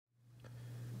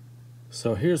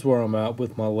So here's where I'm at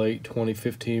with my late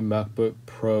 2015 MacBook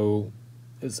Pro.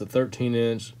 It's a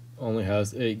 13-inch, only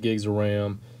has 8 gigs of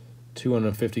RAM,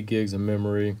 250 gigs of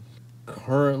memory.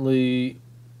 Currently,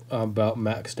 I'm about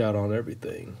maxed out on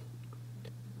everything.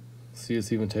 See,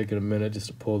 it's even taking a minute just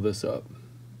to pull this up.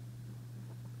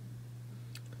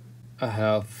 I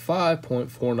have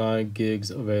 5.49 gigs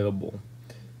available.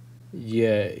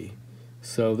 Yay.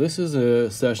 So this is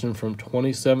a session from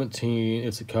 2017.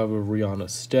 It's a cover of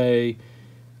Rihanna's Stay.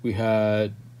 We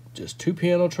had just 2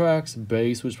 piano tracks,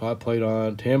 bass, which I played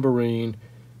on, tambourine,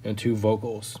 and 2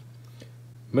 vocals.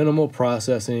 Minimal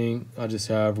processing. I just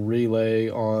have relay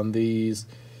on these.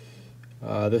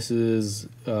 This is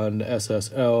an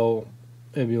SSL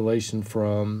emulation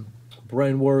from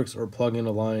Brainworks or Plugin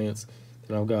Alliance.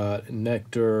 Then I've got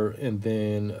Nectar and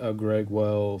then a Greg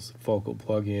Wells vocal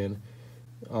plugin.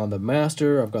 On the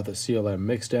master, I've got the CLM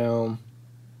Mixdown.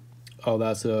 Oh,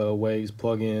 that's a Waves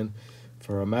plugin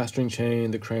for a mastering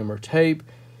chain, the Kramer tape,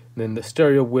 and then the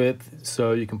stereo width,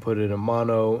 so you can put it in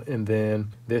mono. And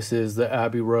then this is the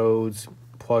Abbey Roads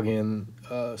plugin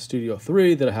Studio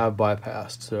 3 that I have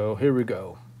bypassed. So here we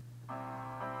go.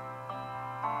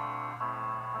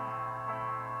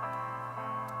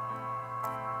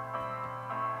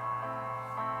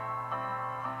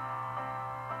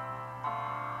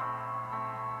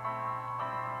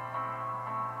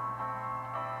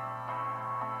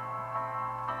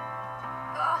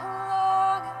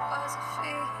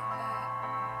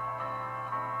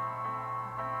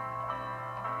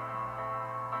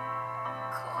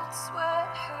 Sweat,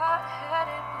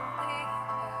 hot-headed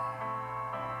believer.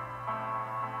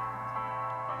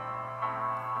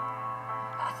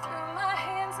 I threw my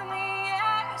hands in the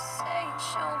air, saying,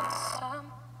 "Show me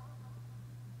some."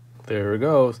 There it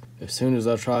goes. As soon as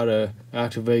I try to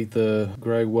activate the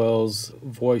Greg Wells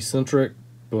voice centric,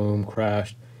 boom,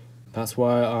 crashed. That's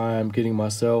why I'm getting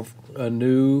myself a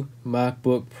new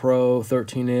MacBook Pro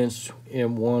 13-inch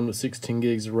M1 with 16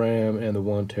 gigs of RAM and the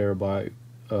 1 terabyte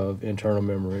of internal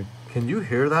memory. Can you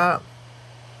hear that?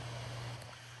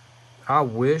 I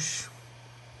wish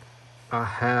I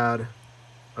had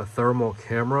a thermal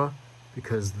camera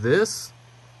because this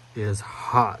is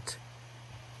hot.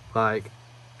 Like,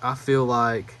 I feel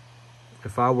like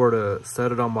if I were to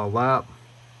set it on my lap,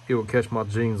 it would catch my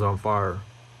jeans on fire.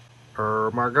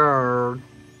 Oh my God.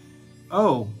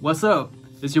 Oh, what's up?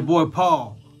 It's your boy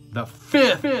Paul, the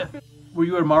fifth. Were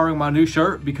you admiring my new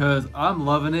shirt? Because I'm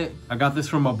loving it. I got this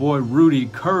from my boy Rudy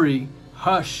Curry.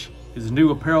 Hush, his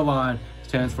new apparel line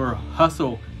stands for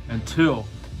hustle until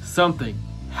something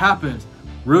happens.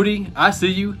 Rudy, I see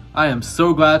you. I am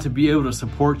so glad to be able to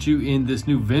support you in this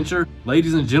new venture.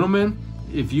 Ladies and gentlemen,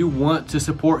 if you want to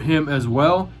support him as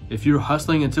well, if you're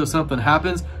hustling until something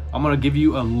happens, I'm gonna give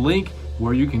you a link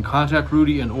where you can contact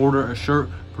Rudy and order a shirt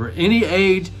for any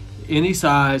age, any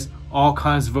size, all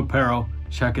kinds of apparel.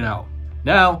 Check it out.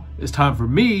 Now it's time for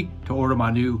me to order my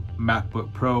new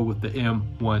MacBook Pro with the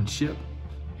M1 chip.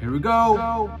 Here we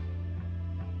go.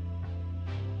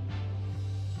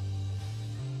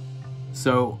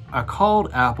 So I called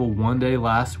Apple one day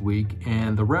last week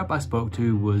and the rep I spoke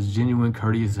to was genuine,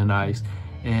 courteous, and nice.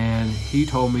 And he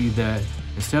told me that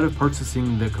instead of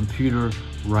purchasing the computer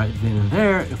right then and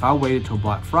there, if I waited till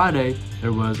Black Friday,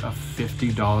 there was a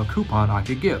 $50 coupon I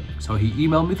could get. So he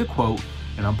emailed me the quote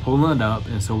and I'm pulling it up.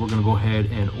 And so we're gonna go ahead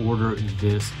and order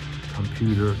this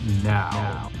computer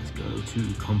now. Let's go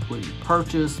to complete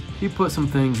purchase. He put some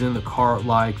things in the cart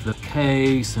like the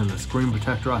case and the screen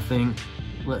protector, I think.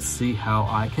 Let's see how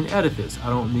I can edit this. I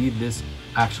don't need this.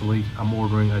 Actually, I'm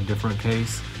ordering a different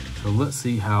case. So let's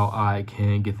see how I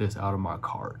can get this out of my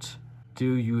cart.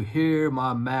 Do you hear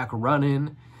my Mac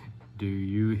running? Do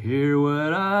you hear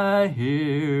what I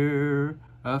hear?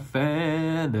 A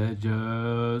fan that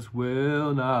just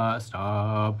will not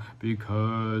stop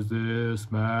because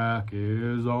this Mac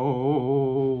is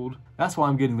old. That's why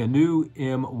I'm getting the new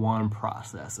M1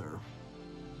 processor.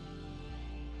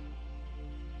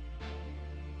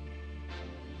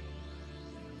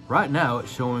 Right now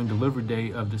it's showing delivery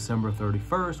date of December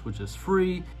 31st, which is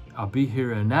free. I'll be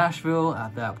here in Nashville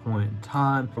at that point in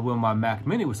time. When my Mac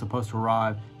Mini was supposed to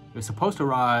arrive, it was supposed to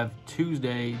arrive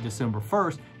Tuesday, December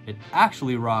 1st. It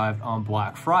actually arrived on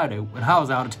Black Friday when I was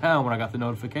out of town when I got the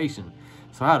notification.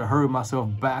 So I had to hurry myself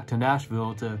back to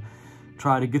Nashville to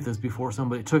try to get this before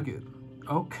somebody took it.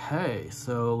 Okay,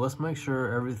 so let's make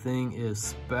sure everything is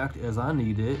spec'd as I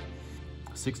need it.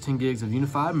 16 gigs of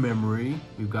unified memory.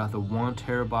 We've got the 1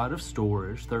 terabyte of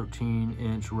storage,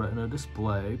 13-inch Retina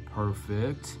display,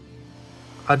 perfect.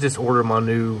 I just ordered my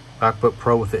new MacBook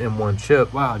Pro with the M1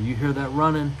 chip. Wow, do you hear that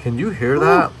running? Can you hear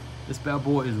that? This bad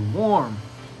boy is warm.